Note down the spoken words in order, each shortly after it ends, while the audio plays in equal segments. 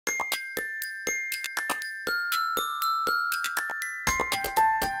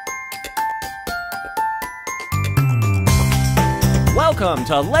Welcome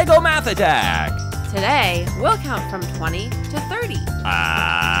to Lego Math Attack! Today, we'll count from 20 to 30.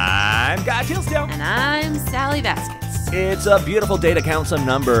 I'm Tilsdale. And I'm Sally Baskets. It's a beautiful day to count some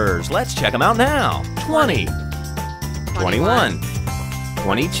numbers. Let's check them out now. 20, 21,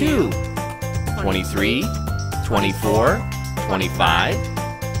 22, 23, 24,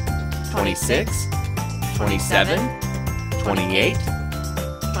 25, 26, 27, 28,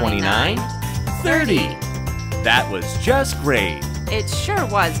 29, 30. That was just great. It sure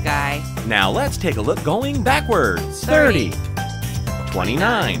was, Guy. Now let's take a look going backwards. 30,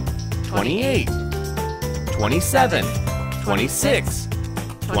 29, 28, 27, 26,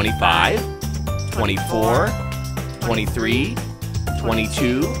 25, 24, 23,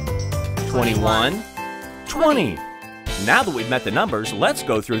 22, 21, 20. Now that we've met the numbers, let's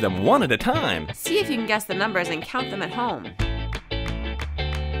go through them one at a time. See if you can guess the numbers and count them at home.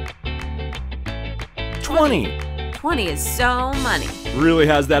 20. 20 is so money. Really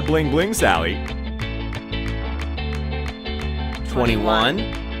has that bling bling, Sally.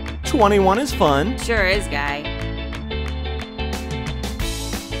 21. 21 is fun. Sure is, Guy.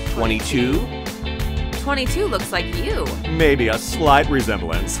 22. 22 looks like you. Maybe a slight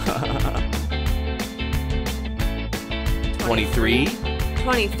resemblance. 23.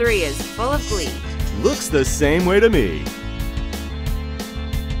 23 is full of glee. Looks the same way to me.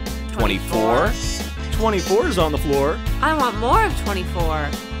 24. 24 is on the floor. I want more of 24.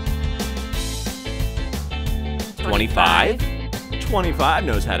 25. 25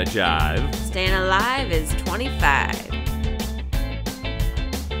 knows how to jive. Staying alive is 25.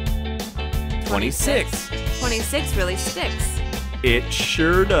 26. 26 really sticks. It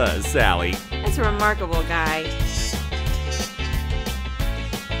sure does, Sally. That's a remarkable, Guy.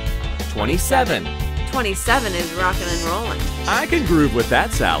 27. 27 is rockin' and rollin'. I can groove with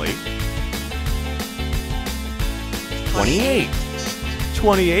that, Sally. 28.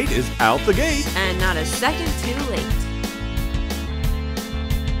 28 is out the gate. And not a second too late.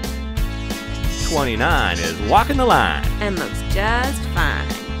 29 is walking the line. And looks just fine.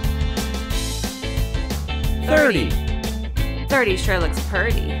 30. 30 sure looks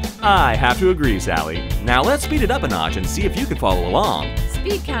purty. I have to agree, Sally. Now let's speed it up a notch and see if you can follow along.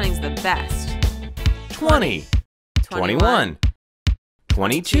 Speed counting's the best. 20. 21.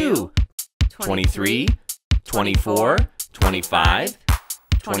 22. 23. 24, 25,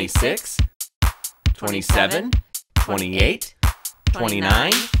 26, 27, 28,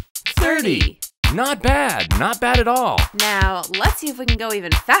 29, 30. Not bad, not bad at all. Now, let's see if we can go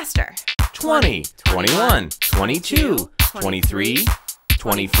even faster. 20, 21, 22, 23,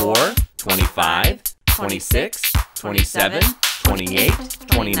 24, 25, 26, 27, 28,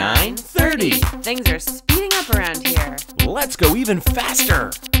 29, 30. Things are speeding up around here. Let's go even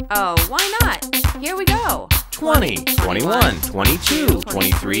faster. Oh, why not? Here we go. 20, 21, 22,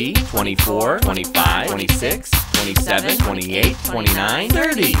 23, 24, 25, 26, 27, 28, 29,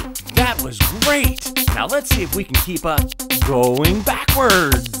 30. That was great. Now let's see if we can keep up going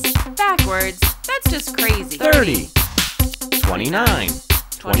backwards. Backwards? That's just crazy. 30, 29,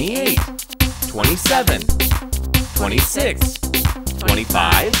 28, 27, 26,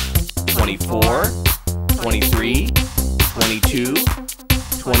 25, 24, 23, 22,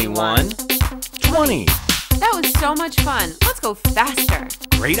 21, 20. That was so much fun. Let's go faster.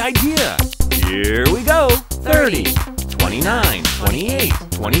 Great idea. Here we go. 30, 29, 28,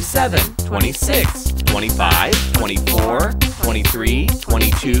 27, 26, 25, 24, 23,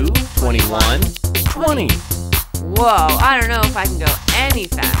 22, 21, 20. Whoa, I don't know if I can go any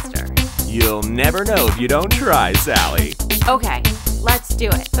faster. You'll never know if you don't try, Sally. Okay, let's do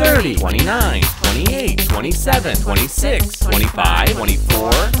it. 30, 29, 28, 27, 26, 25,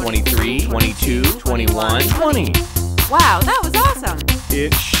 24, 23, 22, 21, 20. Wow, that was awesome.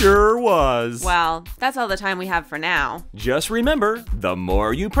 It sure was. Well, that's all the time we have for now. Just remember, the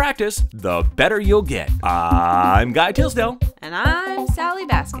more you practice, the better you'll get. I'm Tilsdale. And I'm Sally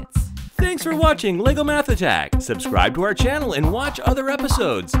Baskets. Thanks for watching Lego Math Attack. Subscribe to our channel and watch other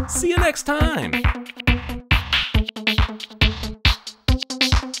episodes. See you next time.